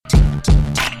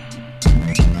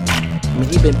mean,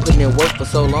 he been putting in work for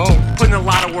so long. Putting a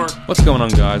lot of work. What's going on,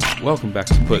 guys? Welcome back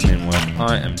to Putting In Work.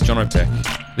 I am John O'Peck.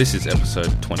 This is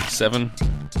episode 27.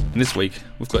 And this week,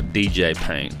 we've got DJ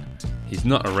Payne. He's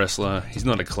not a wrestler. He's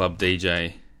not a club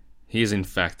DJ. He is, in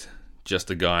fact,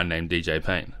 just a guy named DJ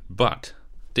Payne. But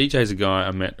DJ's a guy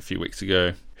I met a few weeks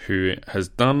ago who has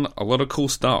done a lot of cool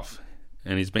stuff.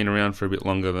 And he's been around for a bit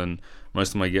longer than most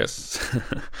of my guests,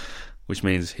 which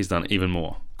means he's done even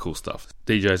more cool stuff.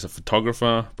 DJ's a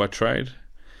photographer by trade.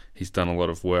 He's done a lot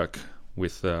of work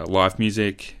with live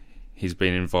music. He's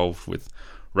been involved with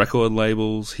record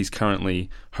labels. He's currently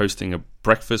hosting a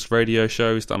breakfast radio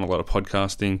show. He's done a lot of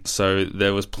podcasting. So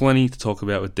there was plenty to talk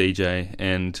about with DJ,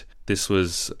 and this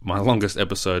was my longest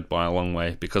episode by a long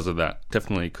way because of that.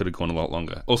 Definitely could have gone a lot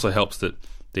longer. Also helps that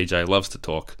DJ loves to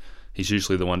talk. He's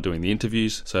usually the one doing the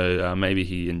interviews, so maybe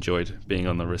he enjoyed being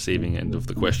on the receiving end of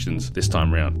the questions this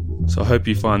time round. So I hope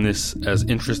you find this as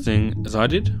interesting as I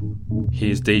did.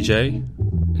 Here's DJ.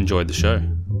 Enjoy the show.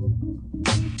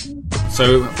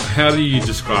 So how do you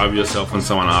describe yourself when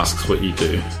someone asks what you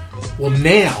do? Well,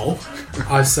 now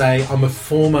I say I'm a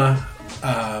former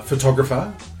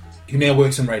photographer who now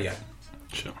works in radio.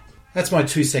 Sure. That's my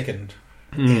 2-second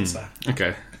answer.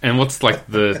 Okay. And what's like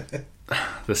the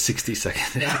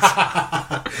 60-second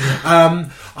answer?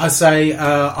 I say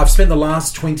I've spent the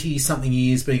last 20-something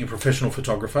years being a professional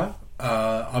photographer.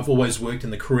 I've always worked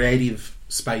in the creative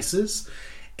spaces,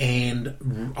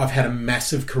 and I've had a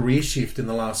massive career shift in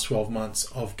the last 12 months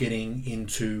of getting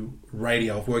into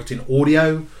radio. I've worked in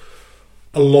audio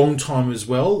a long time as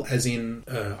well, as in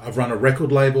I've run a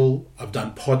record label, I've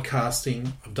done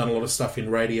podcasting, I've done a lot of stuff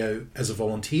in radio as a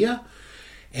volunteer.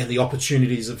 And the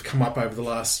opportunities have come up over the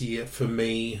last year for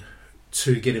me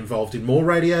to get involved in more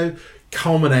radio,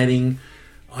 culminating,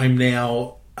 I'm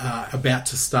now about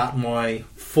to start my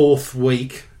 4th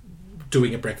week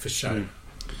doing a breakfast show.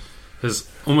 There's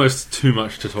almost too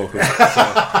much to talk about,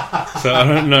 so I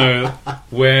don't know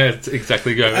where to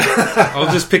exactly go.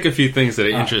 I'll just pick a few things that are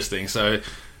interesting. So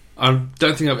I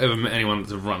don't think I've ever met anyone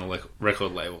to run a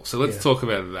record label. So let's talk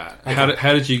about that. Okay.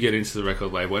 How did you get into the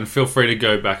record label? And feel free to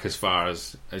go back as far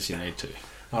as you need to.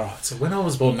 All right. So when I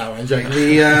was born, no, I'm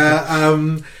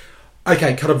joking.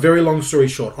 Okay, cut a very long story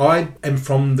short. I am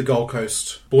from the Gold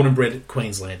Coast, born and bred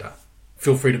Queenslander.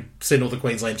 Feel free to send all the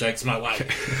Queensland jokes my way.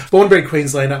 Born and bred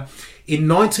Queenslander. In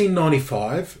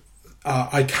 1995,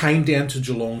 I came down to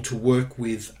Geelong to work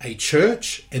with a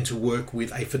church and to work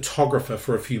with a photographer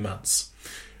for a few months.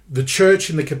 The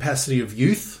church in the capacity of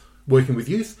youth, working with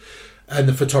youth, and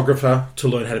the photographer to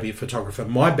learn how to be a photographer.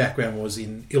 My background was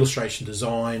in illustration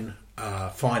design,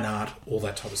 fine art, all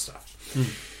that type of stuff.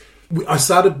 I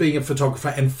started being a photographer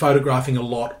and photographing a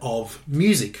lot of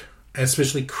music,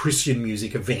 especially Christian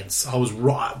music events. I was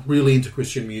really into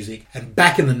Christian music. And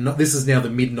back in this is now the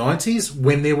mid-90s,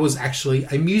 when there was actually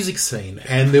a music scene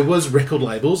and there was record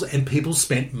labels and people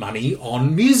spent money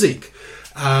on music.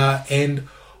 And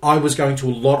I was going to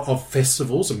a lot of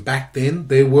festivals, and back then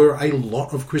there were a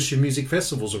lot of Christian music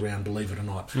festivals around, believe it or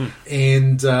not.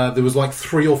 And there was like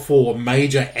 3 or 4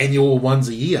 major annual ones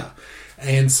a year.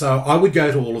 And so I would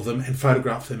go to all of them and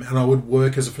photograph them, and I would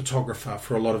work as a photographer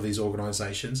for a lot of these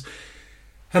organisations.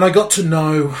 And I got to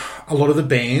know a lot of the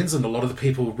bands and a lot of the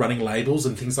people running labels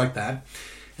and things like that.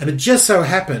 And it just so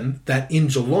happened that in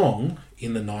Geelong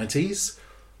in the 90s,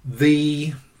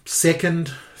 the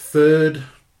second, third,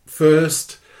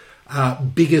 first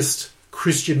biggest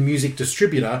Christian music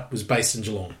distributor was based in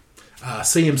Geelong.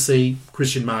 CMC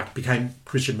became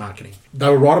Christian Marketing. They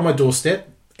were right on my doorstep,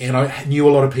 and I knew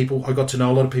a lot of people. I got to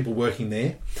know a lot of people working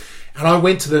there, and I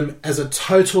went to them as a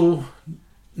total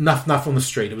nuff on the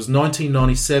street. It was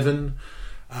 1997,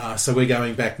 so we're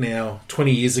going back now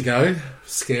 20 years ago.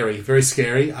 Scary, very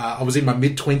scary. I was in my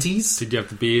mid-20s. Did you have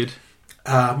the beard?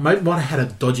 Might have had a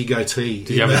dodgy goatee.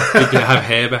 Did you have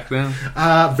hair back then?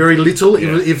 Very little,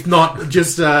 if not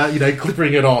just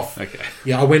clipping it off. Okay.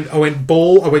 Yeah, I went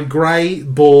bald. I went grey,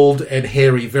 bald, and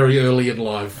hairy very early in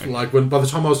life. Okay. Like by the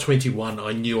time I was 21,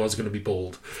 I knew I was going to be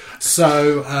bald.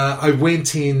 So I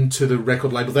went into the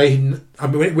record label. I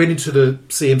went into the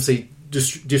CMC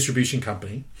distribution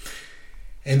company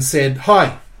and said,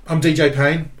 "Hi, I'm DJ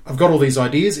Payne. I've got all these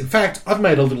ideas. In fact, I've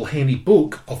made a little handy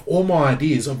book of all my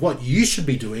ideas of what you should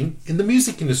be doing in the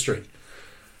music industry."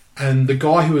 And the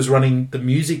guy who was running the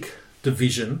music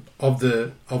division of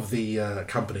the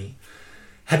company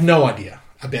had no idea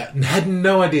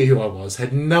who I was,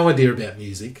 had no idea about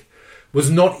music, was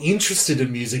not interested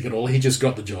in music at all. He just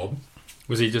got the job.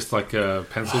 Was he just like a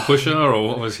pencil pusher, or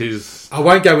what was his... I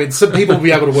won't go in. Some people will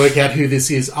be able to work out who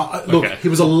this is. Look, okay. He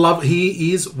is a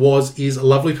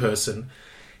lovely person.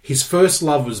 His first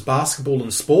love was basketball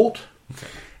and sport.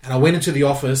 And I went into the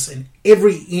office, and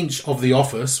every inch of the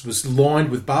office was lined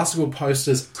with basketball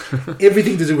posters,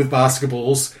 everything to do with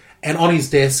basketballs. And on his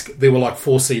desk, there were like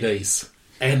 4 CDs.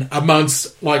 And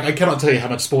amongst, like, I cannot tell you how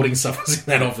much sporting stuff was in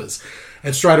that office.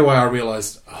 And straight away I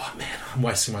realised, oh man, I'm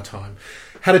wasting my time.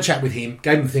 Had a chat with him,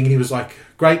 gave him the thing, and he was like,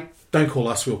 great, don't call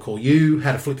us, we'll call you.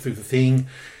 Had to flip through the thing,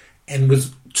 and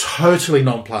was totally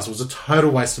nonplussed. It was a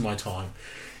total waste of my time.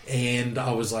 And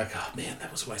I was like, oh man,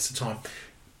 that was a waste of time.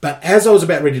 But as I was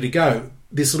about ready to go,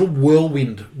 this little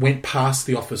whirlwind went past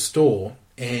the office door,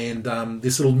 and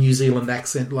this little New Zealand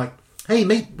accent, like, hey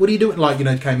mate, what are you doing? Like,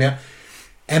 came out.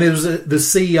 And it was the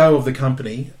CEO of the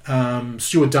company,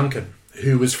 Stuart Duncan,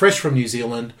 who was fresh from New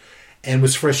Zealand and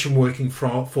was fresh from working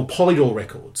for Polydor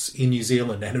Records in New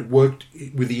Zealand, and had worked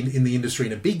in the industry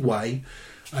in a big way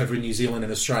over in New Zealand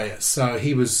and Australia. So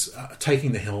he was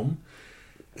taking the helm.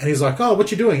 And he's like, oh,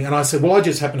 what you doing? And I said, well, I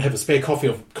just happen to have a spare copy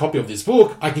of this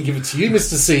book. I can give it to you,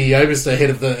 Mr. CEO, Mr.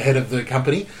 Head of the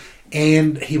company.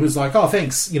 And he was like, oh,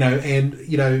 thanks, who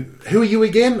are you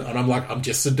again? And I'm like, I'm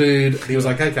just a dude. And he was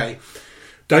like, okay,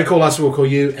 don't call us, we'll call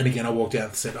you. And again, I walked out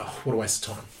and said, oh, what a waste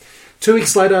of time. 2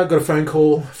 weeks later, I got a phone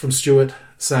call from Stuart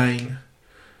saying,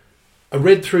 I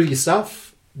read through your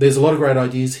stuff. There's a lot of great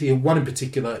ideas here. One in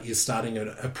particular is starting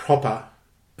a proper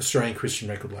Australian Christian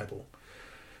record label.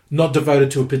 Not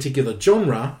devoted to a particular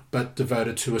genre, but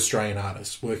devoted to Australian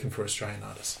artists, working for Australian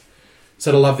artists.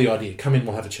 Said, I love the idea. Come in,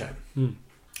 we'll have a chat.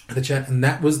 Had a chat, and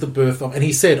that was the birth of... And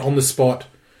he said on the spot,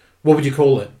 what would you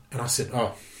call it? And I said,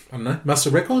 oh, I don't know,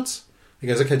 Mustard Records? He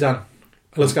goes, okay, done.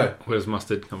 Let's go. Where does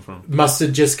mustard come from?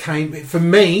 Mustard just came... For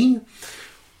me,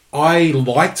 I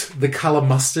liked the colour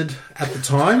mustard at the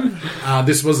time.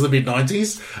 This was the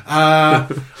mid-90s.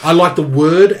 I liked the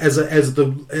word as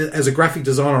a graphic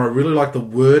designer. I really liked the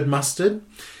word mustard.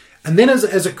 And then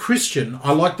as a Christian,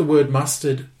 I like the word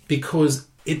mustard because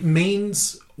it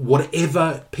means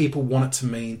whatever people want it to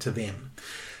mean to them.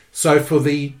 So for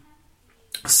the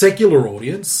secular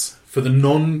audience, for the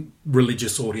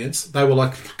non-religious audience, they were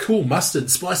like, cool, mustard,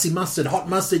 spicy mustard, hot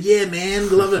mustard, yeah, man,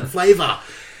 love it, flavour.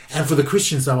 And for the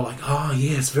Christians, they were like, oh,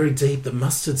 yeah, it's very deep, the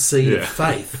mustard seed of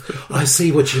faith. I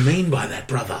see what you mean by that,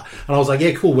 brother. And I was like,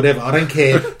 yeah, cool, whatever, I don't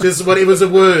care. Just what it was a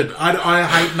word.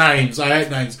 I hate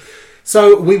names.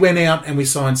 So we went out and we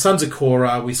signed Sons of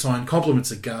Korah, we signed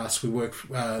Compliments of Gus, we worked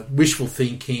Wishful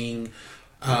Thinking,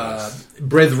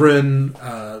 Brethren,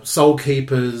 Soul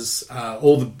Keepers,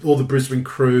 all the Brisbane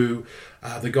crew,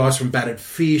 the guys from Battered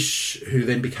Fish, who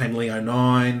then became Leo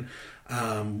 9.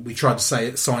 We tried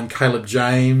to sign Caleb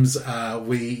James.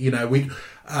 And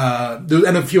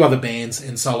a few other bands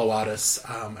and solo artists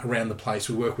around the place.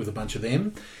 We worked with a bunch of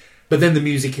them. But then the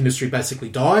music industry basically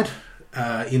died.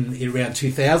 In around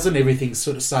 2000, everything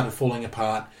sort of started falling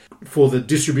apart. For the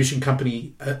distribution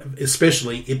company,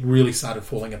 especially, it really started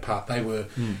falling apart.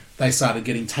 They started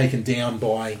getting taken down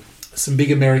by some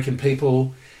big American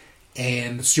people.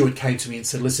 And Stuart came to me and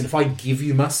said, listen, if I give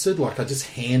you mustard, like I just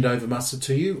hand over mustard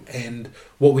to you, and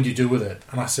what would you do with it?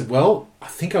 And I said, well, I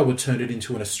think I would turn it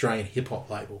into an Australian hip-hop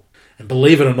label. And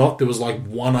believe it or not, there was like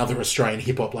one other Australian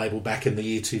hip-hop label back in the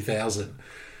year 2000.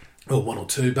 Or one or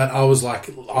two. But I was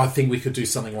like, I think we could do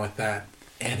something like that.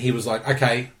 And he was like,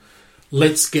 okay,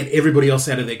 let's get everybody else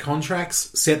out of their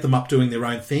contracts, set them up doing their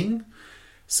own thing.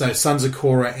 So Sons of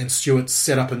Korah and Stuart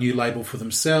set up a new label for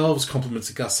themselves. Compliments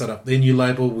of Gus set up their new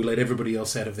label. We let everybody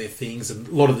else out of their things. And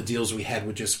a lot of the deals we had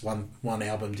were just one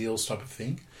album deals type of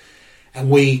thing. And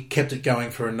we kept it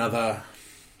going for another,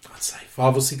 I'd say,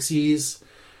 5 or 6 years,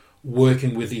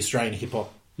 working with the Australian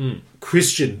hip-hop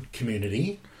Christian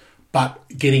community, but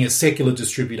getting a secular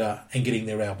distributor and getting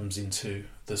their albums into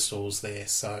the stores there.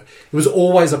 So it was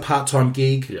always a part-time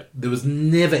gig. Yeah. There was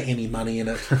never any money in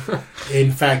it.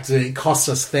 In fact, it cost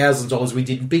us thousands of dollars. We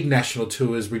did big national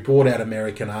tours. We brought out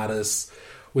American artists.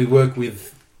 We worked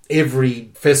with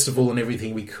every festival and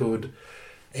everything we could.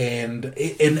 And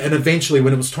eventually,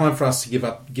 when it was time for us to give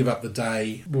up the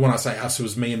day, when I say us, it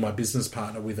was me and my business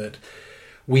partner with it,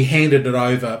 we handed it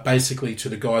over basically to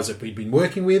the guys that we'd been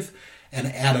working with. And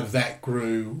out of that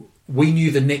grew, we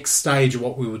knew the next stage of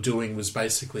what we were doing was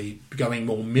basically going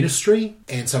more ministry.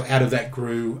 And so out of that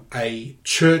grew a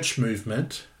church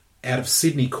movement out of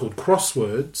Sydney called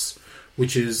Crosswords,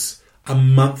 which is a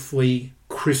monthly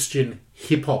Christian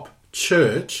hip-hop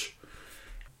church.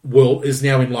 Well, is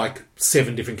now in like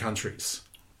 7 different countries,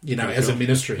 as a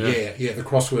ministry. Yeah, the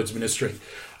Crosswords ministry,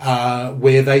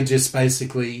 where they just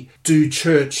basically do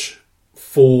church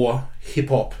for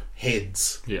hip-hop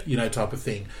heads, type of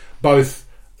thing. Both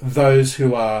those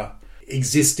who are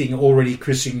existing already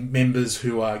Christian members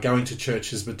who are going to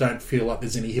churches but don't feel like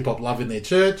there's any hip-hop love in their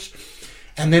church,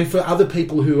 And then for other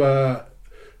people who are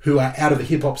out of the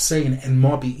hip hop scene and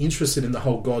might be interested in the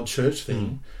whole God Church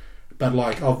thing, but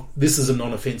like, oh, this is a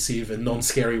non-offensive and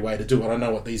non-scary way to do it. I know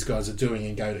what these guys are doing,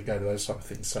 and go to those type of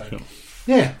things. So,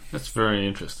 yeah, that's very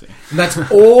interesting. And that's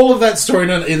all of that story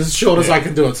in as short as I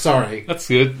can do it. Sorry, that's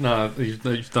good. No,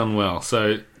 you've done well.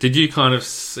 So, did you kind of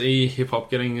see hip hop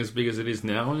getting as big as it is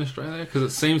now in Australia? Because it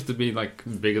seems to be like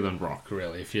bigger than rock,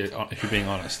 really. If you're being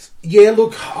honest. Yeah,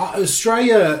 look,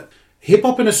 Australia. Hip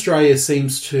hop in Australia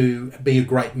seems to be a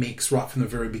great mix right from the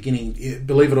very beginning.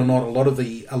 Believe it or not, a lot of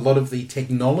the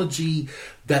technology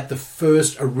that the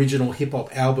first original hip hop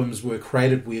albums were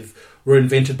created with were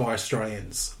invented by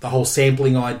Australians. The whole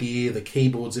sampling idea, the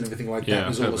keyboards and everything like that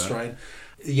was all Australian.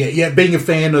 Yeah. Being a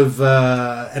fan of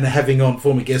and having on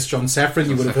former guest John Safran,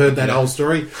 you would have heard that whole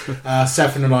story.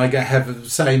 Safran and I have the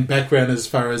same background as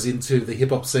far as into the hip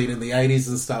hop scene in the 80s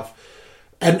and stuff.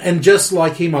 And just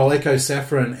like him, I'll echo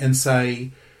Safran and say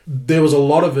there was a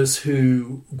lot of us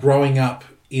who, growing up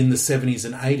in the 70s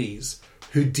and 80s,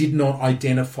 who did not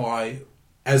identify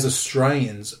as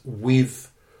Australians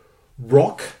with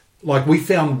rock. Like, we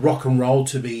found rock and roll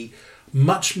to be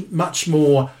much, much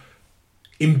more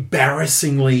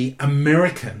embarrassingly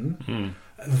American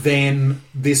than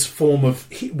this form of,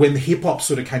 when hip-hop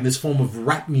sort of came, this form of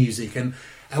rap music. And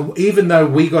even though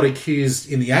we got accused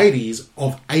in the 80s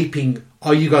of aping,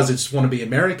 oh, you guys just want to be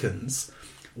Americans,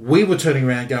 we were turning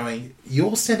around going,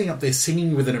 you're standing up there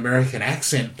singing with an American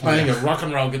accent, playing a rock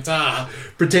and roll guitar,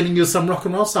 pretending you're some rock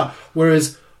and roll star.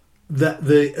 Whereas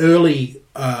the early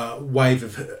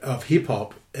wave of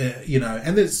hip-hop,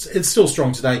 and it's still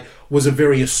strong today, was a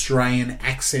very Australian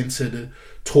accented,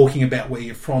 talking about where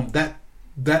you're from.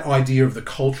 That idea of the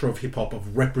culture of hip-hop,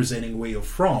 of representing where you're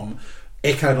from,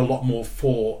 echoed a lot more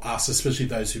for us, especially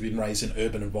those who've been raised in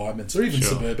urban environments or even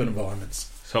suburban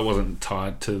environments. So it wasn't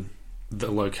tied to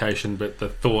the location, but the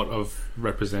thought of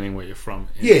representing where you're from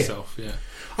itself. Yeah,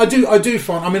 I do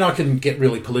find. I mean, I can get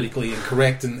really politically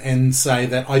incorrect and say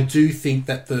that I do think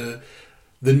that the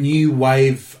new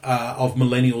wave of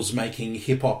millennials making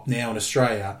hip hop now in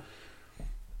Australia,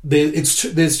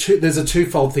 there's a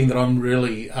twofold thing that I'm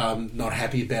really not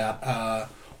happy about.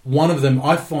 One of them,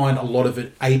 I find a lot of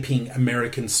it aping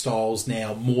American styles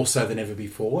now more so than ever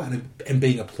before, and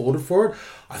being applauded for it.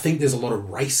 I think there's a lot of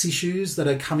race issues that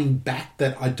are coming back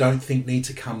that I don't think need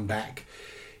to come back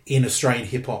in Australian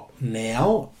hip hop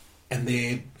now, and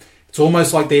it's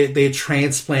almost like they're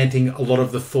transplanting a lot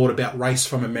of the thought about race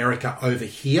from America over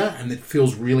here, and it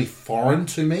feels really foreign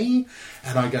to me.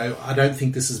 And I go, I don't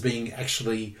think this is being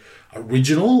actually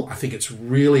original. I think it's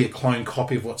really a clone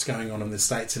copy of what's going on in the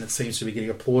States, and it seems to be getting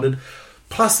applauded.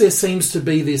 Plus, there seems to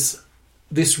be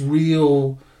this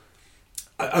real...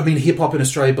 I mean, hip-hop in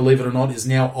Australia, believe it or not, is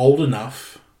now old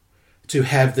enough to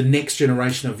have the next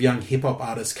generation of young hip-hop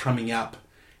artists coming up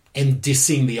and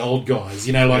dissing the old guys.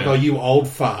 Oh, you old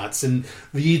farts, and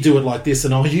you do it like this,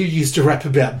 and oh, you used to rap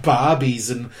about Barbies,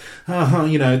 and,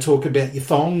 talk about your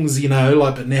thongs,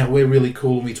 but now we're really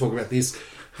cool and we talk about this.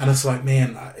 And it's like,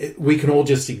 man, we can all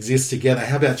just exist together.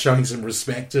 How about showing some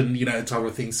respect and, type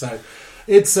of thing. So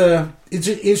it's an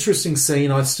interesting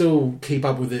scene. I still keep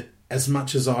up with it as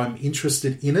much as I'm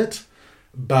interested in it,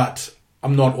 but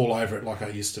I'm not all over it like I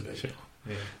used to be. Sure.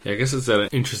 Yeah, I guess it's at an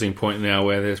interesting point now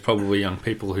where there's probably young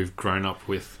people who've grown up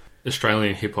with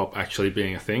Australian hip-hop actually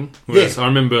being a thing. Whereas I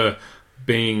remember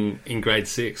being in grade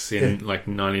 6 in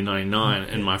 1999,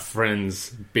 and my friend's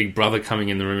big brother coming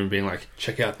in the room and being like,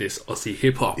 check out this Aussie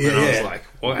hip-hop. And I was like,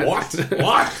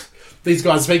 what? These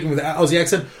guys speaking with Aussie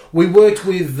accent. We worked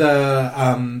with,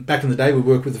 back in the day, we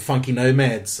worked with the Funky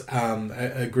Nomads,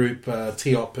 a group,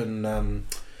 T-Op and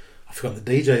I've forgotten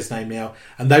the DJ's name now,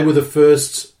 and they were the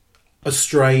first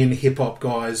Australian hip-hop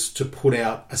guys to put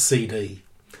out a CD.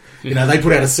 They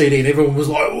put out a CD and everyone was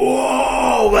like,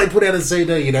 whoa, they put out a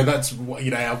CD. That's,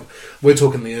 we're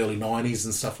talking the early 90s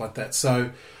and stuff like that.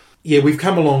 So, yeah, we've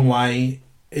come a long way.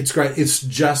 It's great. It's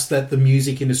just that the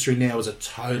music industry now is a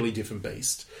totally different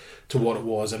beast to what it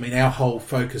was. I mean, our whole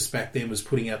focus back then was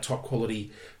putting out top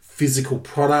quality physical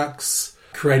products,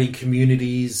 creating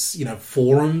communities,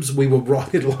 forums. We were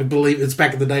right, I believe it's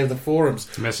back in the day of the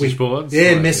forums. Message boards?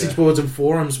 Yeah, message boards and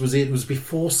forums was it. It was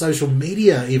before social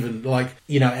media even,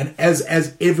 and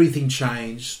as everything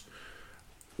changed,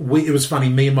 it was funny,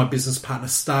 me and my business partner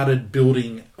started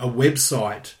building a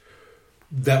website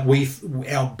that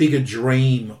our bigger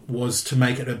dream was to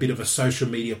make it a bit of a social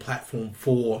media platform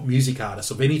for music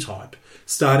artists of any type,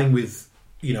 starting with,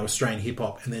 Australian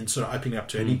hip-hop and then sort of opening up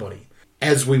to anybody.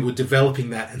 as we were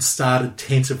developing that and started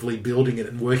tentatively building it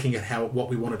and working at what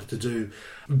we wanted it to do,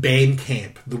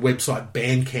 Bandcamp, the website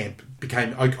Bandcamp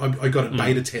became. I got a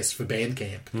beta test for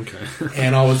Bandcamp, Okay.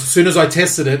 and as soon as I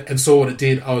tested it and saw what it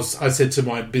did, I said to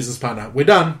my business partner, "We're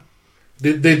done.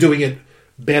 They're doing it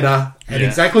better, and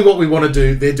exactly what we want to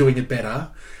do. They're doing it better.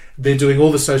 They're doing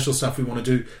all the social stuff we want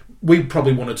to do. We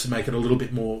probably wanted to make it a little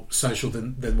bit more social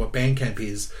than what Bandcamp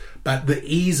is, but the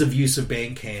ease of use of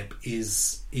Bandcamp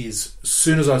is as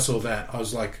soon as I saw that, I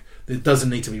was like, it doesn't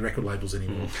need to be record labels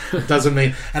anymore. It doesn't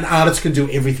mean an artist can do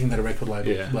everything that a record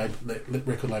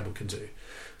label can do.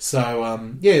 So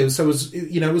so it was,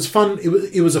 it was fun.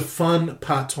 It was a fun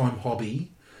part-time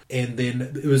hobby, and then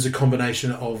it was a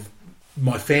combination of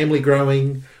my family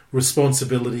growing,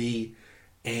 responsibility,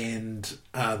 and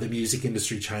the music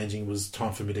industry changing. Was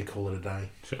time for me to call it a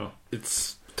day. Sure.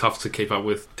 It's tough to keep up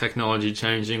with technology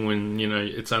changing when,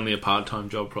 it's only a part-time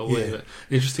job probably. Yeah. But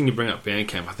interesting you bring up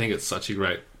Bandcamp. I think it's such a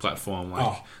great platform.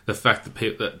 The fact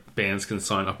that bands can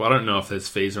sign up. I don't know if there's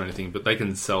fees or anything, but they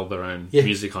can sell their own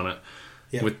music on it.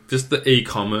 Yeah. With just the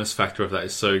e-commerce factor of that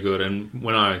is so good. And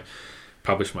when I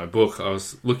published my book, I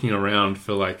was looking around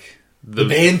for the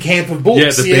Bandcamp of books. Yeah,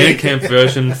 the Bandcamp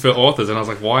version for authors. And I was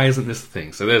like, why isn't this a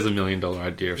thing? So there's $1 million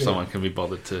idea if someone can be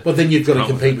bothered to... Well, then you've got to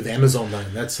compete with Amazon, though.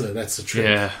 That's the trick.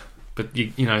 Yeah, but,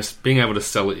 being able to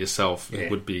sell it yourself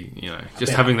would be,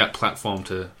 just having that platform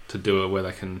to do it where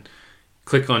they can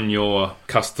click on your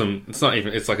custom... It's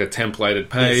like a templated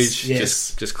page.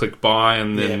 Yes. Just click buy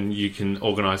and then you can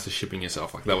organise the shipping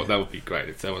yourself. That would be great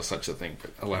if there was such a thing, but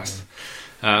alas...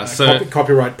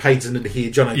 copyright patented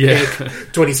here, John O'Peck,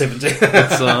 2017.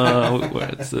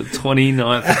 It's the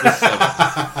 29th of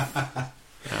December.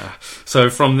 So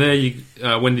from there,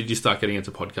 when did you start getting into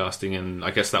podcasting? And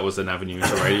I guess that was an avenue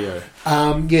into radio.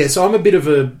 So I'm a bit of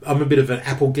an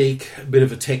Apple geek, a bit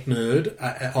of a tech nerd,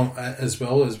 as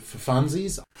well as for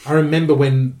funsies. I remember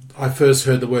when I first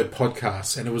heard the word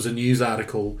podcast, and it was a news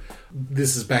article.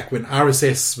 This is back when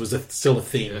RSS was still a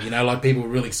thing. People were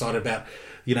really excited about.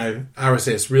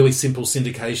 RSS, really simple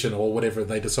syndication or whatever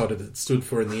they decided it stood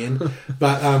for in the end.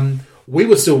 But we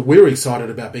were excited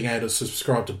about being able to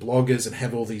subscribe to bloggers and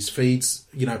have all these feeds,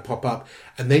 pop up.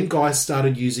 And then guys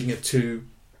started using it to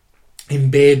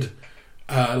embed,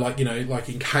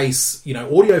 in case,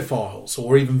 audio files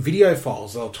or even video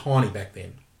files. They were tiny back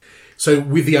then. So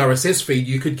with the RSS feed,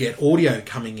 you could get audio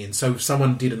coming in. So if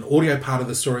someone did an audio part of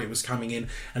the story, it was coming in.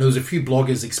 And there was a few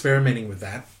bloggers experimenting with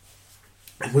that.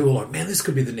 And we were like, man, this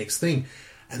could be the next thing.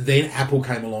 And then Apple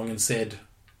came along and said,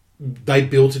 they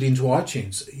built it into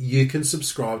iTunes. You can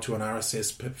subscribe to an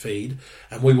RSS feed,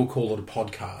 and we will call it a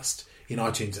podcast in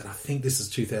iTunes. And I think this is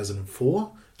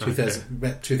 2004,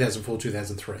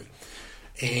 2003.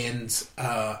 And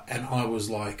I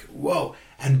was like, whoa.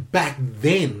 And back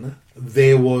then,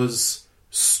 there were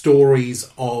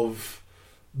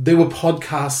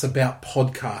podcasts about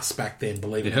podcasts back then,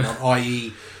 believe it or not,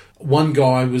 i.e., one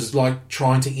guy was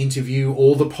trying to interview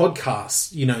all the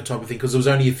podcasts, type of thing, because there was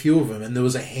only a few of them, and there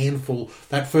was a handful.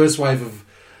 That first wave of,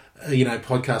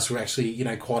 podcasts were actually,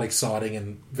 quite exciting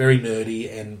and very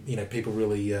nerdy, and people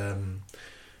really,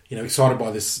 excited by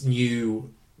this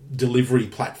new delivery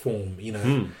platform.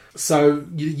 So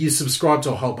you subscribe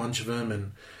to a whole bunch of them,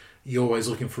 and you're always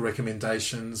looking for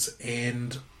recommendations.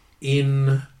 And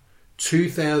in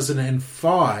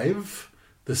 2005,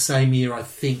 the same year, I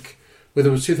think. Whether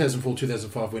it was 2004,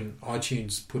 2005 when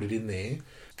iTunes put it in there.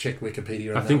 Check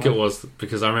Wikipedia on I think it was,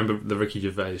 because I remember the Ricky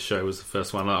Gervais show was the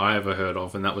first one I ever heard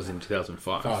of, and that was in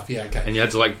 2005. Okay. And you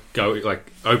had to go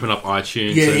open up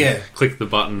iTunes and click the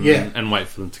button and wait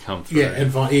for them to come through. Yeah,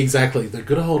 and exactly. The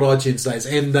good old iTunes days.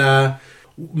 And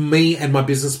me and my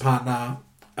business partner,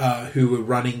 who were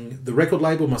running the record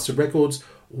label, Mustard Records,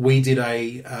 we did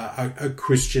a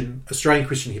Australian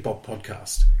Christian hip hop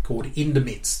podcast called In the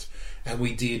Midst. And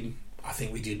I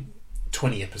think we did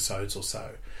 20 episodes or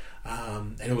so.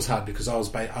 And it was hard because I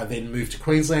then moved to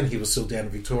Queensland. He was still down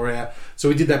in Victoria. So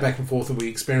we did that back and forth, and we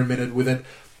experimented with it.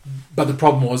 But the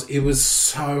problem was, it was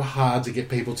so hard to get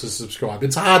people to subscribe.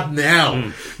 It's hard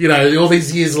now. All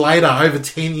these years later, over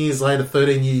 10 years later,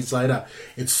 13 years later,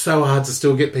 it's so hard to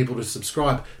still get people to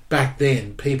subscribe. Back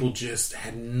then, people just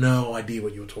had no idea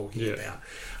what you were talking about.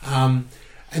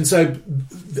 And so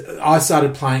I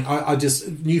started playing. I just,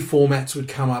 new formats would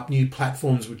come up, new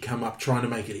platforms would come up, trying to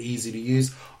make it easy to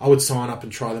use. I would sign up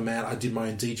and try them out. I did my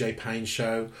own DJ Payne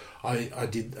show. I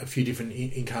did a few different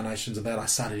incarnations of that. I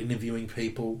started interviewing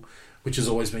people, which has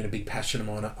always been a big passion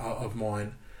of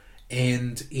mine.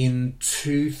 And in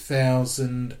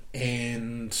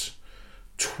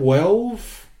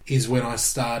 2012 is when I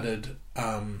started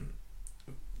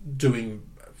doing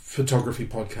photography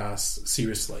podcasts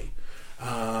seriously,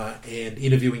 and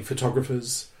interviewing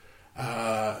photographers,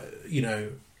 from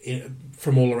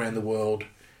all around the world.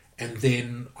 And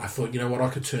then I thought, you know what, I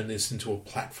could turn this into a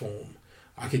platform.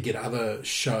 I could get other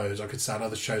shows. I could start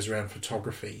other shows around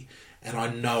photography. And I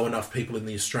know enough people in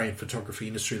the Australian photography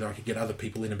industry that I could get other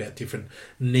people in about different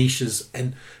niches.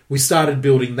 And we started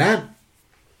building that.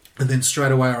 And then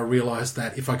straight away I realised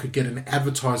that if I could get an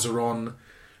advertiser on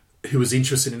who was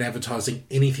interested in advertising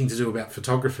anything to do about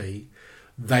photography,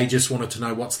 they just wanted to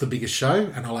know what's the biggest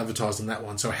show, and I'll advertise on that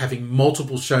one. So having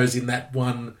multiple shows in that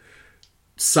one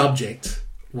subject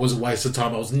was a waste of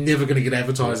time. I was never going to get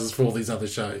advertisers for all these other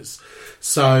shows.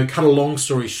 So cut a long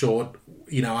story short,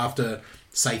 after,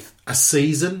 say, a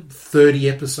season, 30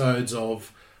 episodes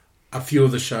of a few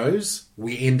of the shows,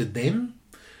 we ended them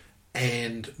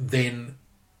and then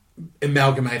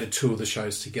amalgamated two of the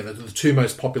shows together, the two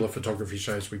most popular photography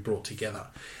shows we brought together.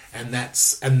 And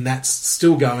that's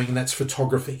still going, and that's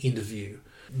Photographer Interview.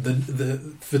 The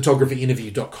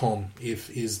photographyinterview.com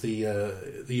is the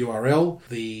URL.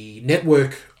 The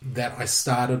network that I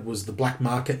started was the Black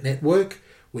Market Network,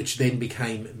 which then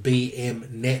became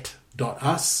bmnet.us,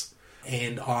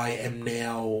 and I am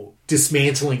now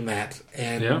dismantling that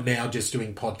and now just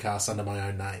doing podcasts under my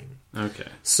own name. Okay.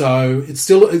 So it's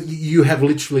still, you have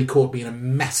literally caught me in a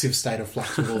massive state of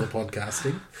flux with all the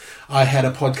podcasting. I had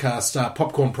a podcast,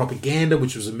 Popcorn Propaganda,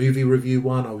 which was a movie review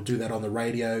one. I would do that on the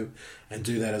radio and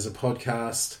do that as a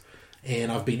podcast.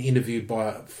 And I've been interviewed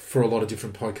for a lot of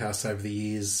different podcasts over the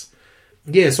years.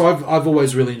 Yeah, so I've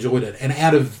always really enjoyed it. And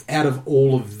out of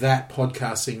all of that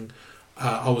podcasting,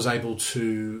 I was able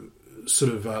to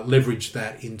sort of leverage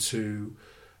that into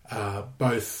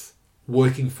both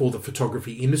working for the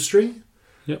photography industry,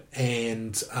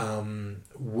 and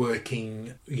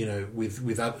working,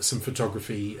 with some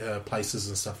photography places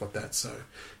and stuff like that. So,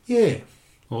 yeah,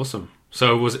 awesome.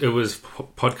 So it was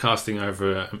podcasting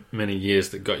over many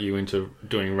years that got you into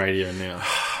doing radio now.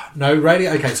 No,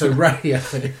 radio. Okay, so radio.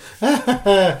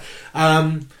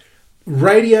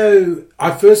 Radio.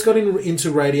 I first got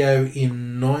into radio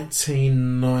in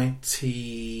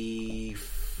 1990.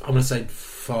 I'm going to say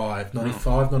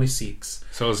 95, 96.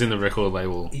 So it was in the record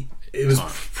label. It was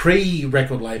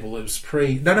pre-record label. It was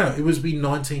it was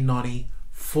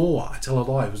 1994. I tell a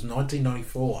lie. It was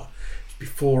 1994.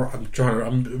 Before I'm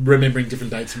remembering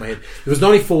different dates in my head. It was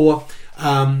 94.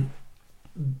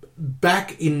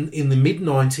 Back in the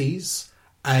mid-90s,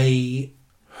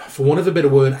 for want of a better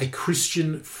word, a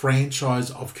Christian franchise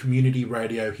of community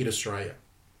radio hit Australia.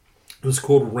 It was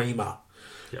called Rima.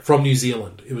 Yep. From New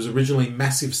Zealand. It was originally a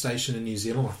massive station in New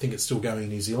Zealand. I think it's still going in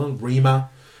New Zealand. Rima,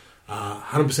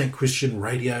 100% Christian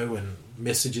radio and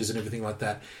messages and everything like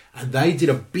that. And they did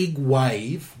a big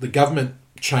wave. The government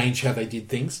changed how they did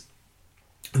things.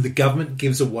 And the government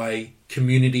gives away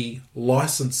community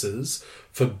licenses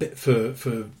for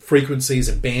frequencies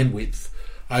and bandwidth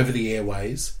over the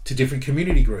airways to different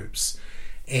community groups.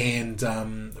 And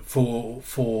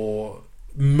for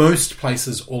most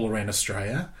places all around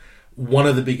Australia, one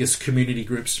of the biggest community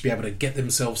groups to be able to get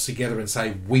themselves together and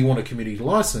say, we want a community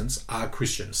license, are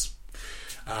Christians.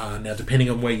 Now, depending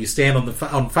on where you stand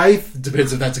on faith,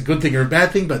 depends if that's a good thing or a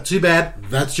bad thing, but too bad,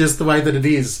 that's just the way that it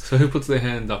is. So who puts their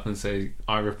hand up and say,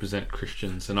 I represent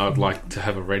Christians and I'd like to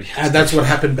have a radio station? And that's what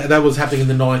happened. That was happening in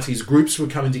the 90s. Groups were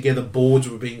coming together, boards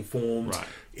were being formed, right.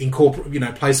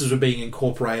 Places were being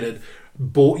incorporated,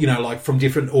 like from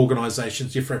different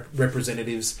organisations, different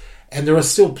representatives. And there are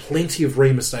still plenty of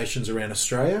Rima stations around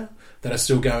Australia that are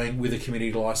still going with a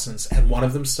community licence, and one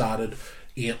of them started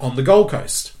on the Gold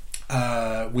Coast,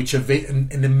 and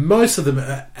most of them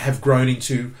have grown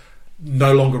into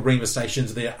no longer Rima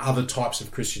stations. There are other types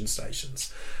of Christian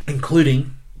stations,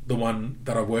 including the one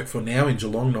that I work for now in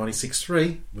Geelong,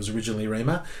 96.3, was originally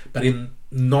Rima, but in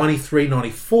 93,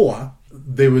 94,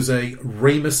 there was a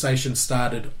Rima station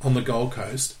started on the Gold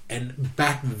Coast, and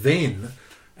back then,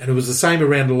 and it was the same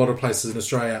around a lot of places in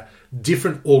Australia,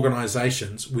 different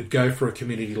organisations would go for a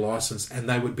community licence and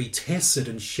they would be tested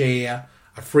and share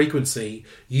a frequency.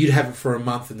 You'd have it for a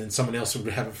month and then someone else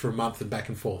would have it for a month and back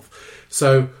and forth.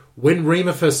 So when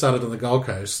Rima first started on the Gold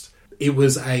Coast, it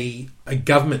was a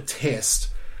government test,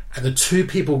 and the two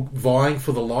people vying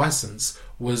for the licence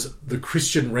was the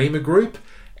Christian Rima group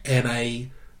and a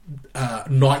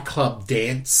nightclub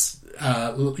dance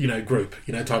group,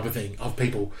 type of thing, of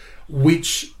people,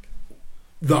 which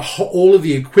all of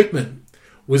the equipment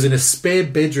was in a spare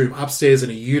bedroom upstairs in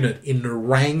a unit in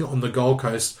Nerang on the Gold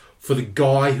Coast for the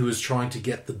guy who was trying to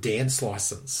get the dance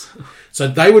license. So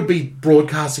they would be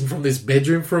broadcasting from this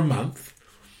bedroom for a month,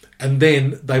 And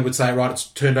then they would say, right, it's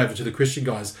turned over to the Christian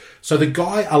guys. So the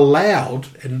guy allowed,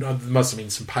 and there must have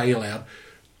been some pay allowed,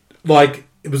 like,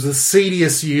 it was the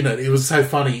seediest unit. It was so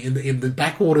funny. In the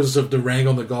backwaters of Nerang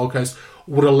on the Gold Coast,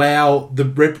 would allow the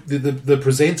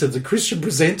presenters, the Christian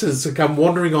presenters, to come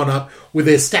wandering on up with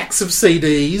their stacks of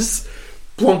CDs,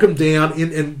 plonk them down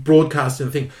and broadcast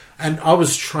and thing. And I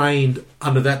was trained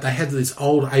under that. They had this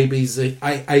old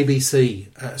ABC,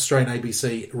 Australian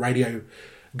ABC radio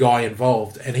guy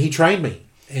involved, and he trained me.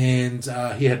 And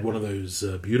he had one of those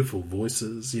beautiful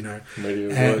voices,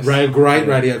 great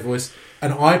radio voice.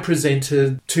 And I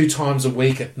presented 2 times a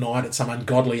week at night at some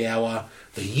ungodly hour,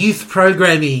 the youth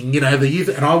programming, the youth.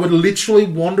 And I would literally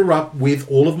wander up with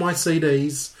all of my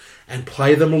CDs and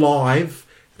play them live,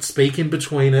 speak in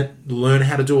between it, learn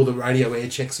how to do all the radio air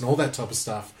checks and all that type of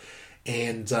stuff.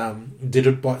 And did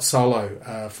it by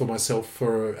solo for myself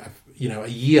for, a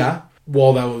year.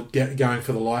 While they were going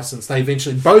for the license, they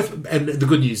eventually and the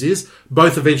good news is,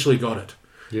 both eventually got it.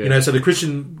 Yeah. So the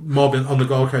Christian mob on the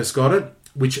Gold Coast got it,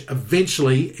 which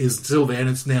eventually is still there, and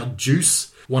it's now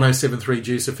Juice, 107.3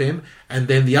 Juice FM, and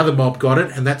then the other mob got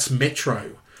it, and that's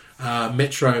Metro.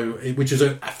 Metro, which is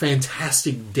a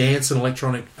fantastic dance and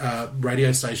electronic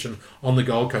radio station on the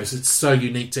Gold Coast. It's so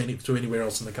unique to anywhere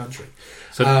else in the country.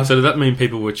 So does that mean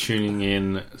people were tuning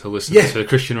in to listen to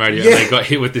Christian radio and they got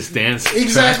hit with this dance?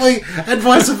 Exactly, track? And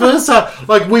vice versa.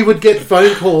 Like, we would get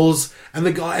phone calls, and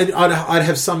the guy, I'd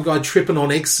have some guy tripping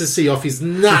on ecstasy off his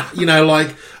nut,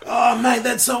 like, oh mate,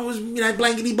 that song was,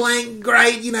 blankety blank,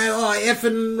 great,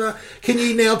 effing, can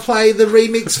you now play the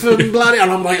remix for Bloody?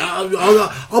 And I'm like,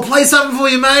 I'll play something for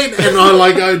you, mate. And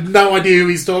I have no idea who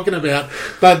he's talking about,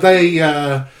 but they,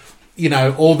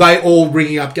 or they all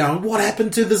ringing up going, what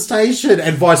happened to the station?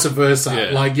 And vice versa.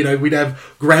 Yeah. Like, we'd have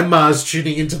grandmas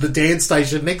tuning into the dance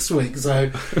station next week.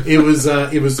 So it was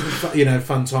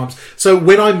fun times. So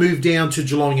when I moved down to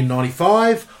Geelong in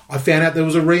 95, I found out there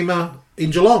was a Rima in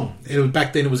Geelong.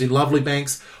 Back then it was in Lovely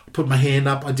Banks. I put my hand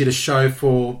up. I did a show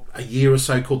for a year or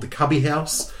so called the Cubby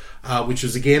House, which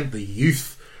was, again, the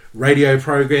youth radio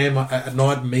program at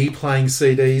night, me playing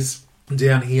CDs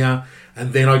down here.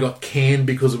 And then I got canned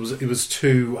because it was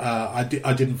too. I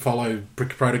didn't follow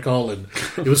protocol, and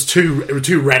it was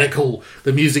too radical.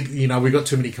 The music, we got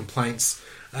too many complaints.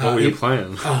 What were you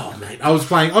playing? Oh mate,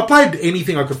 I played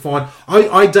anything I could find.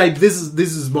 I this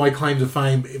is my claim to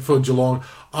fame for Geelong.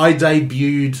 I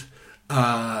debuted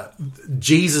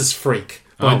Jesus Freak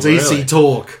by DC really?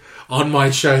 Talk on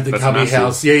my show, The Cubby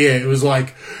House. Yeah, it was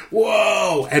like,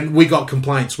 whoa! And we got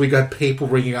complaints. We got people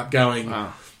ringing up going.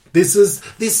 Wow.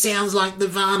 This sounds like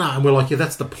Nirvana, and we're like, yeah,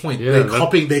 that's the point. Yeah,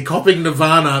 they're copying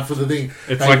Nirvana for the thing.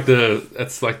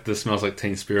 It's like the Smells Like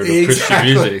Teen Spirit of Christian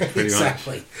music, pretty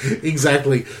much.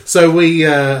 Exactly. So we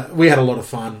had a lot of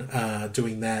fun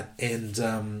doing that, and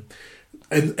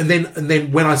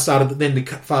then when I started, then to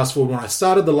fast forward, when I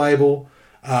started the label,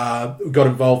 got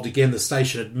involved again. The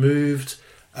station had moved.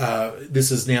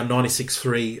 This is now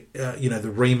 96.3,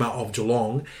 the Rima of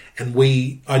Geelong, and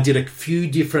I did a few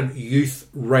different youth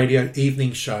radio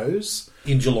evening shows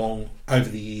in Geelong over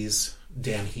the years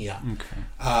down here.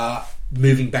 Okay.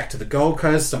 Moving back to the Gold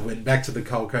Coast, I went back to the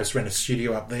Gold Coast, ran a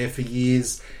studio up there for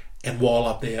years, and while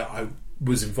up there, I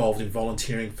was involved in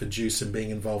volunteering for Juice and being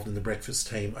involved in the breakfast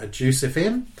team at Juice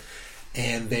FM,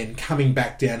 and then coming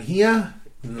back down here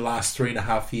in the last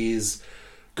 3.5 years.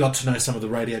 Got to know some of the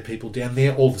radio people down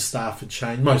there. All the staff had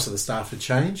changed. Most of the staff had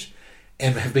changed.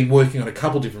 And have been working on a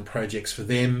couple different projects for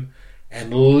them.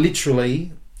 And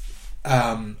literally,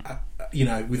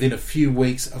 within a few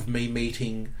weeks of me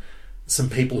meeting some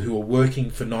people who are working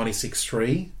for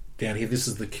 96.3 down here. This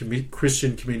is the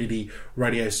Christian community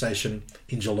radio station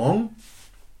in Geelong.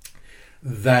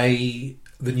 The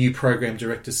new program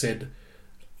director said,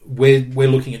 we're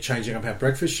looking at changing up our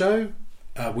breakfast show.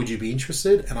 Would you be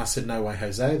interested? And I said, no way,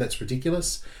 Jose, that's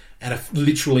ridiculous. And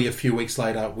literally a few weeks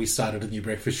later, we started a new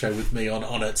breakfast show with me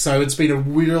on it. So it's been a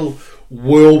real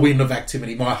whirlwind of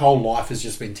activity. My whole life has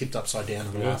just been tipped upside down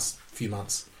in the last few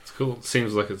months. It's cool.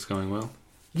 Seems like it's going well.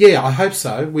 Yeah, I hope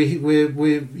so. We're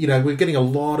getting a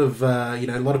lot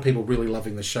of people really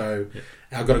loving the show. Yeah.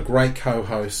 I've got a great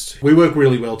co-host. We work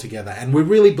really well together, and we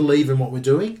really believe in what we're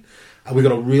doing. We've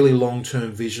got a really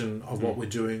long-term vision of what we're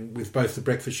doing with both the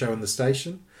breakfast show and the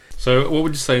station. So what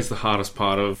would you say is the hardest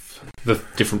part of the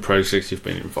different projects you've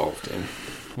been involved in?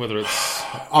 Whether it's...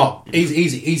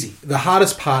 Easy. The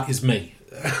hardest part is me.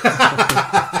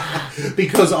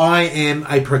 Because I am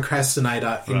a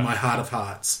procrastinator in my heart of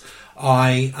hearts.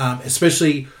 I'm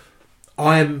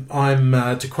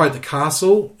to quote the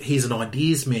Castle, he's an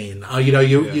ideas man.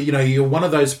 You're one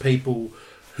of those people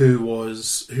who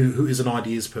is an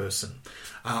ideas person.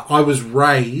 I was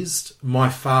raised, my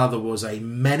father was a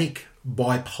manic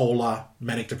bipolar,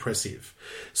 manic depressive.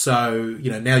 So,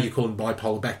 now you call him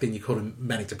bipolar, back then you called him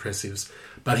manic depressives.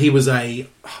 But he was I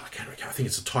think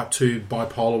it's a type 2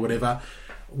 bipolar, whatever,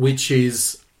 which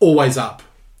is always up.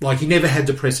 Like, he never had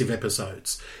depressive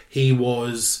episodes. He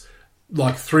was,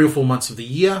 3 or 4 months of the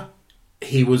year,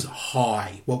 he was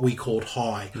high, what we called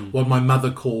high, what my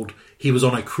mother called, he was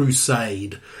on a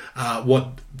crusade,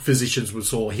 what physicians would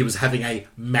say, he was having a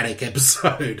manic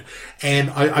episode. And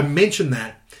I mention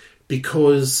that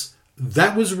because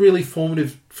that was really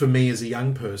formative for me as a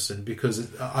young person, because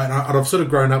I've sort of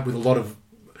grown up with a lot of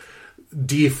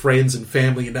dear friends and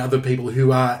family and other people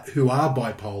who are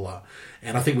bipolar.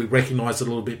 And I think we recognise it a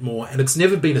little bit more. And it's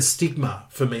never been a stigma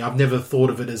for me. I've never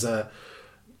thought of it as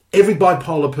every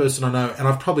bipolar person I know, and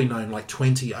I've probably known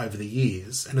 20 over the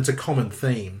years, and it's a common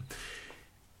theme.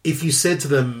 If you said to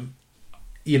them,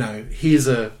 here's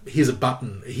a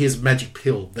button, here's a magic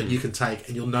pill that you can take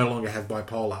and you'll no longer have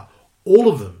bipolar, all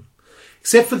of them,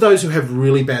 except for those who have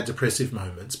really bad depressive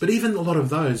moments, but even a lot of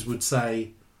those would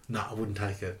say, no, I wouldn't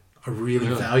take it. I really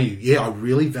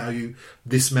value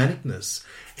this manicness.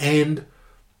 And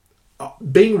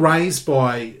being raised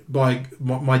by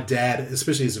my dad,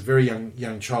 especially as a very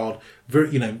young child,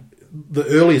 the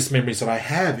earliest memories that I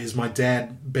have is my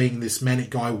dad being this manic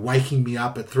guy, waking me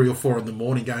up at 3 or 4 in the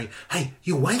morning going, hey,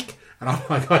 you awake? And I'm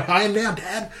like, I am now,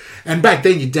 Dad. And back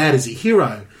then, your dad is a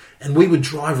hero. And we would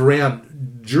drive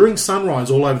around during sunrise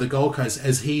all over the Gold Coast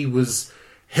as he was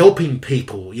helping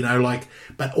people,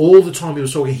 but all the time he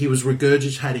was talking, he was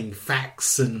regurgitating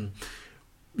facts and,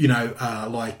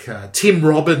 Tim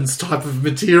Robbins type of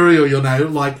material,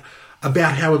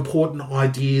 about how important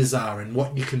ideas are and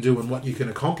what you can do and what you can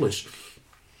accomplish.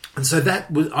 And so that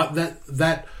was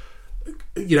that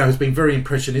has been very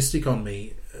impressionistic on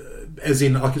me, as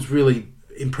in it's really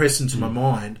impressed into my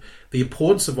mind the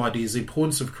importance of ideas, the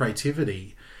importance of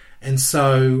creativity. And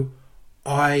so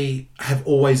I have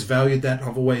always valued that.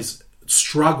 I've always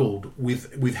struggled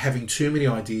with having too many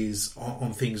ideas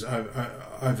on things over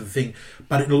the thing.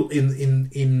 But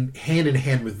in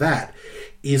hand with that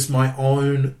is my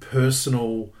own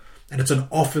personal, and it's an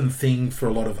often thing for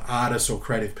a lot of artists or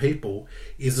creative people,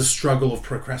 is the struggle of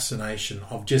procrastination,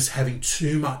 of just having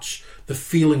too much, the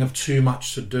feeling of too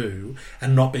much to do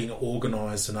and not being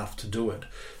organised enough to do it.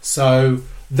 So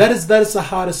that is the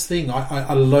hardest thing.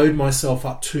 I load myself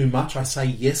up too much. I say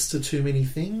yes to too many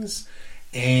things,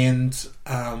 and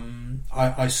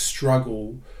I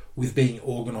struggle with being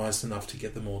organised enough to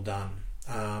get them all done.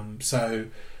 And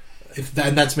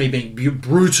that's me being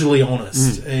brutally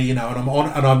honest, and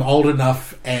I'm old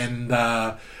enough and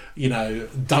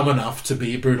dumb enough to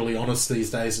be brutally honest these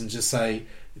days, and just say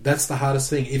that's the hardest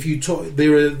thing. If you talk,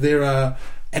 there are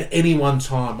at any one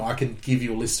time, I can give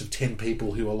you a list of 10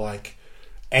 people who are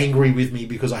angry with me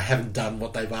because I haven't done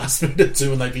what they've asked me to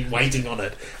do, and they've been waiting on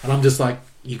it, and I'm just like,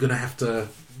 you're going to have to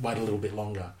wait a little bit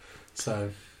longer. So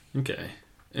okay.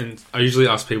 And I usually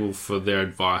ask people for their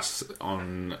advice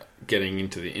on getting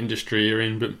into the industry you're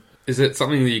in, but is it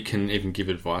something that you can even give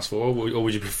advice for, or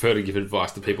would you prefer to give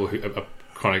advice to people who are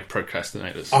chronic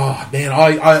procrastinators? Oh man,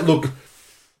 I look.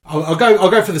 I'll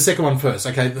go for the second one first.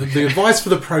 Okay, the advice for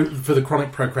the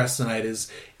chronic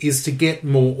procrastinators is to get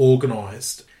more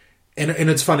organised. And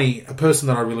it's funny, a person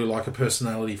that I really like, a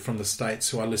personality from the States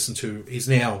who I listen to, he's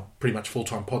now pretty much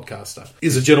full-time podcaster,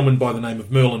 is a gentleman by the name of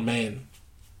Merlin Mann.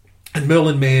 And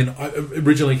Merlin Mann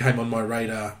originally came on my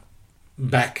radar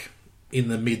back in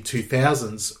the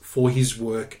mid-2000s for his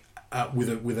work with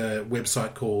a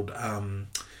website called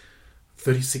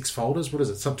 36 Folders. What is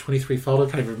it? Some 23 Folders?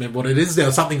 I can't even remember what it is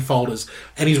now. Something Folders.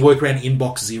 And his work around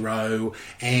Inbox Zero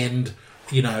and,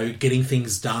 getting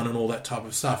things done and all that type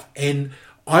of stuff. And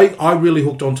I really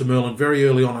hooked onto Merlin very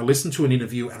early on. I listened to an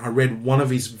interview and I read one of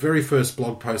his very first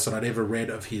blog posts that I'd ever read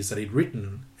of his that he'd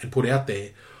written and put out there.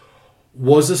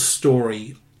 Was a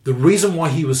story. The reason why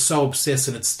he was so obsessed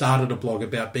and had started a blog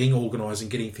about being organised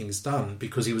and getting things done,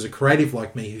 because he was a creative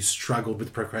like me who struggled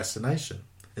with procrastination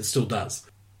and still does.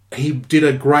 He did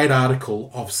a great article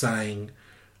of saying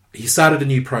he started a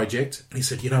new project and he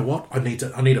said, you know what, I need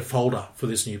a folder for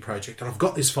this new project, and I've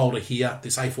got this folder here,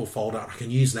 this A4 folder, I can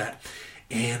use that,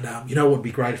 and what would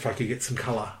be great if I could get some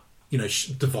colour,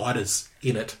 dividers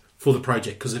in it for the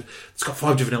project, because it's got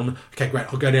 5 different elements. Okay, great.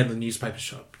 I'll go down to the newspaper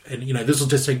shop, and this will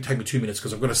just take me 2 minutes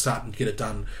because I've got to start and get it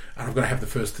done, and I've got to have the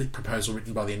first proposal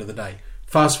written by the end of the day.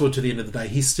 Fast forward to the end of the day,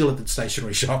 he's still at the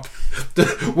stationery shop,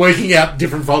 working out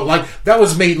different folders. That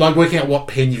was me, working out what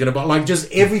pen you're going to buy. Just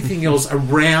everything else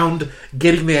around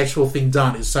getting the actual thing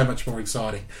done is so much more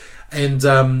exciting, and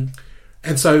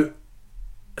so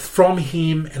from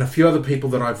him and a few other people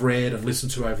that I've read and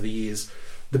listened to over the years,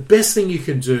 the best thing you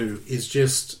can do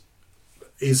is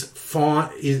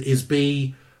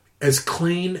be as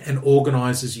clean and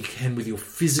organised as you can with your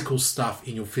physical stuff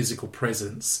in your physical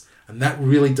presence, and that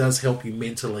really does help you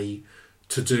mentally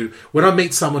to do. When I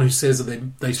meet someone who says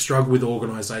that they struggle with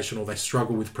organisation or they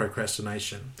struggle with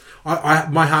procrastination,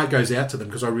 my heart goes out to them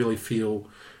because I really feel,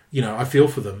 I feel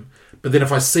for them. But then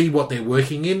if I see what they're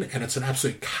working in and it's an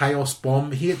absolute chaos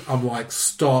bomb hit, I'm like,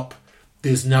 stop.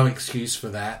 There's no excuse for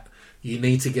that. You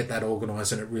need to get that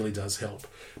organised, and it really does help.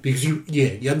 Because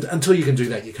until you can do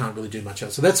that, you can't really do much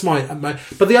else. So that's my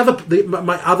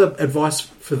other advice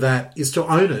for that is to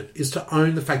own it, is to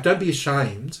own the fact. Don't be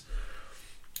ashamed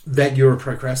that you're a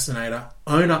procrastinator.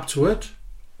 Own up to it,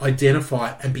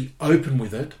 identify it, and be open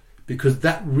with it, because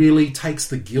that really takes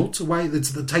the guilt away.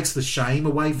 It takes the shame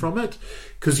away from it,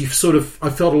 because I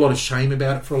felt a lot of shame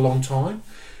about it for a long time.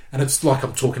 And it's like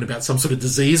I'm talking about some sort of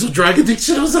disease or drug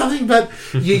addiction or something, but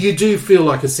you do feel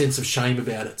like a sense of shame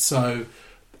about it. So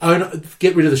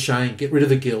get rid of the shame, get rid of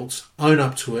the guilt, own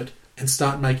up to it, and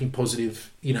start making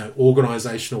positive,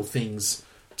 organisational things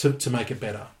to make it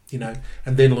better,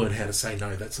 and then learn how to say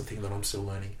no. That's the thing that I'm still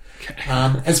learning.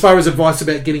 As far as advice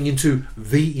about getting into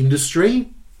the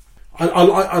industry,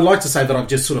 I like to say that I've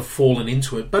just sort of fallen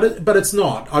into it, but it's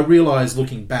not. I realise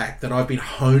looking back that I've been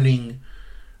honing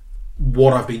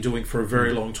what I've been doing for a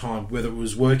very long time, whether it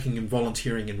was working and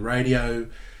volunteering in radio,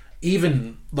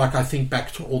 even like I think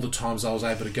back to all the times I was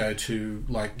able to go to,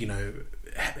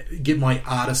 get my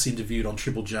artists interviewed on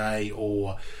Triple J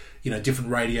or, different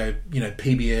radio,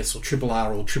 PBS or Triple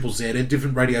R or Triple Z, at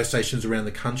different radio stations around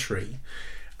the country,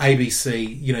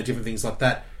 ABC, different things like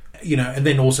that, and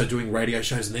then also doing radio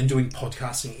shows and then doing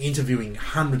podcasting, interviewing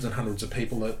hundreds and hundreds of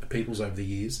peoples over the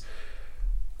years.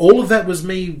 All of that was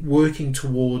me working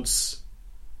towards,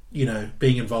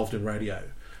 being involved in radio.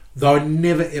 Though I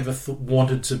never ever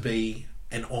wanted to be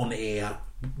an on-air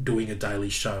doing a daily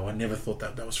show. I never thought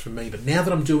that was for me. But now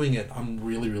that I'm doing it, I'm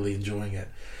really, really enjoying it.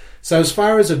 So as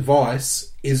far as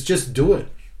advice, is just do it.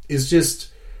 Is just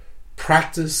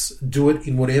practice, do it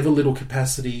in whatever little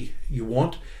capacity you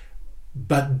want.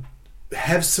 But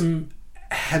have some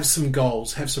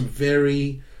goals. Have some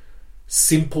very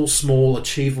simple, small,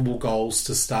 achievable goals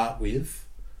to start with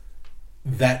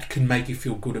that can make you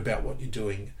feel good about what you're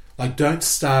doing. Like, don't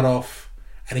start off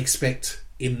and expect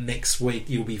in next week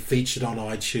you'll be featured on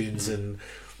iTunes and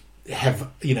have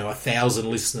 1,000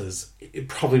 listeners. It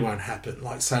probably won't happen.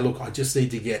 Like, say, look, I just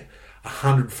need to get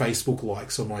 100 Facebook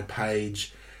likes on my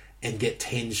page and get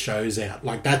 10 shows out.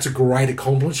 Like, that's a great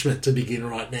accomplishment to begin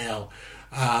right now.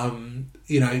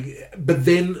 But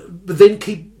then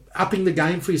keep upping the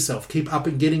game for yourself. Keep up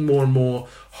and getting more and more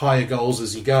higher goals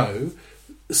as you go,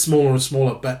 smaller and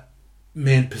smaller. But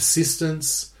man,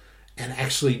 persistence and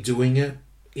actually doing it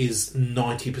is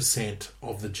 90%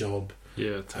 of the job.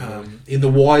 Yeah, totally. In the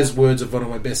wise words of one of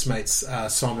my best mates,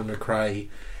 Simon McRae,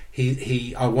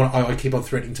 I keep on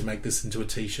threatening to make this into a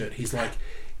T-shirt. He's like,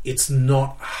 it's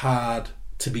not hard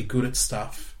to be good at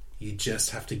stuff. You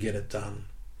just have to get it done.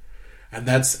 And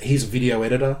he's a video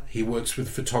editor. He works with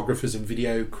photographers and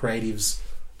video creatives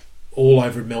all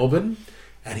over Melbourne.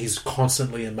 And he's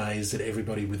constantly amazed at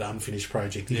everybody with unfinished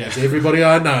projects. He goes, everybody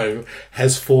I know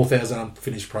has 4,000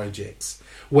 unfinished projects.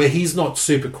 Where he's not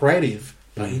super creative,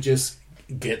 but he just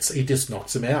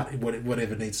knocks them out.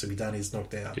 Whatever needs to be done is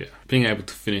knocked out. Yeah, being able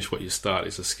to finish what you start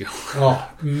is a skill.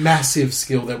 Massive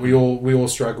skill that we all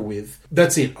struggle with.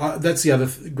 That's it. That's the other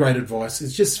great advice,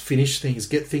 is just finish things,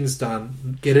 get things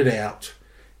done, get it out.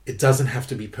 It doesn't have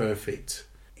to be perfect.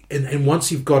 And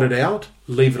once you've got it out,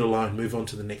 leave it alone, move on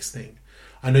to the next thing.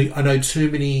 I know too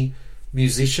many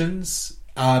musicians,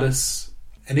 artists,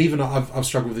 and even I've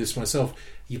struggled with this myself.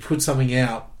 You put something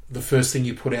out, the first thing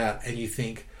you put out, and you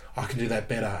think, I can do that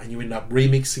better, and you end up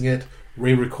remixing it,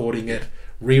 re-recording it,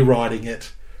 rewriting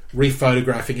it,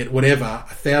 re-photographing it, whatever,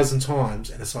 1,000 times,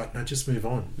 and it's like, no, just move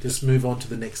on. Just move on to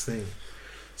the next thing.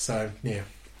 So, yeah.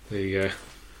 There you go.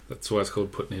 That's why it's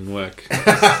called putting in work.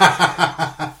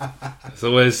 There's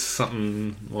always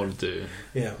something more to do.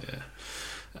 Yeah.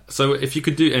 So if you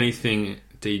could do anything,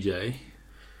 DJ,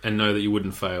 and know that you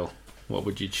wouldn't fail, what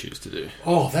would you choose to do?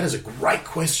 Oh, that is a great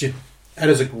question. That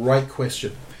is a great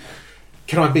question.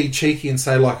 Can I be cheeky and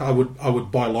say, like, I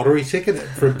would buy a lottery ticket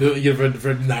for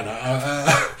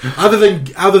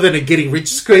other than a getting rich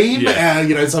scheme,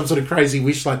 some sort of crazy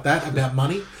wish like that about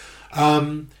money.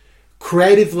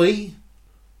 Creatively,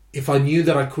 if I knew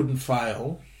that I couldn't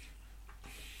fail,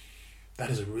 That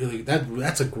is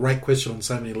that's a great question on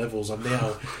so many levels.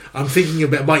 I'm thinking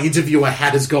about my interviewer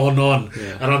hat has gone on,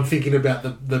 and I'm thinking about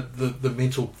the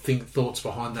mental thoughts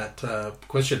behind that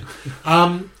question.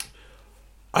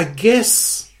 I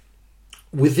guess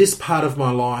with this part of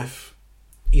my life,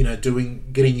 you know,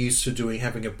 getting used to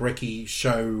having a brekkie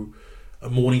show, a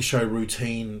morning show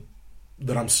routine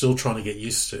that I'm still trying to get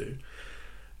used to.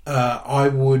 I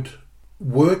would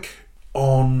work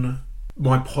on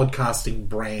my podcasting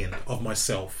brand of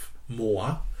myself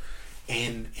more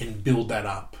and build that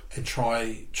up and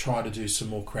try to do some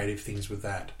more creative things with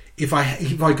that. If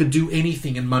I could do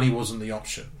anything and money wasn't the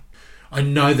option, I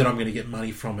know that I'm going to get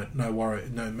money from it, no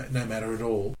matter at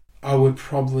all. I would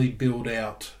probably build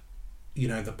out, you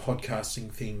know, the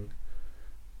podcasting thing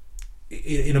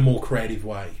in a more creative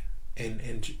way, and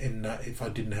if I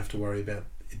didn't have to worry about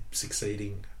it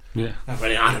succeeding. Yeah. I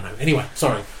don't know. Anyway,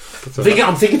 sorry.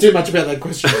 I'm thinking too much about that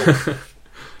question.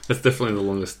 That's definitely the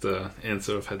longest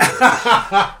answer I've had.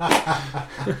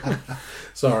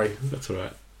 Sorry. That's all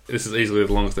right. This is easily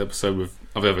the longest episode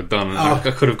I've ever done. And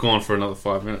I could have gone for another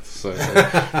 5 minutes. So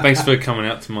thanks for coming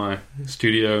out to my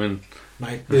studio and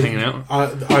hanging out.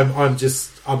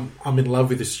 I'm in love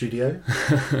with the studio,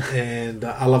 and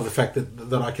I love the fact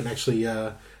that I can actually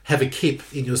have a kip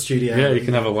in your studio. Yeah, you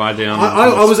can have a lie down.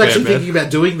 I was actually thinking about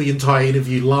doing the entire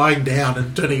interview lying down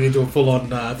and turning it into a full-on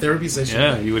therapy session.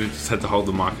 Yeah, you would have just had to hold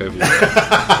the mic over your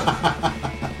head.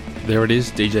 There it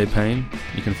is, DJ Payne.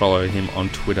 You can follow him on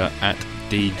Twitter at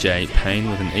DJ Payne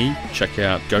with an E. Check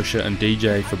out Gosha and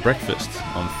DJ for Breakfast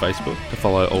on Facebook to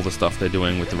follow all the stuff they're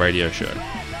doing with the radio show.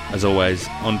 As always,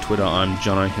 on Twitter, I'm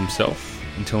Jono himself.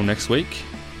 Until next week,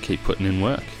 keep putting in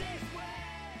work.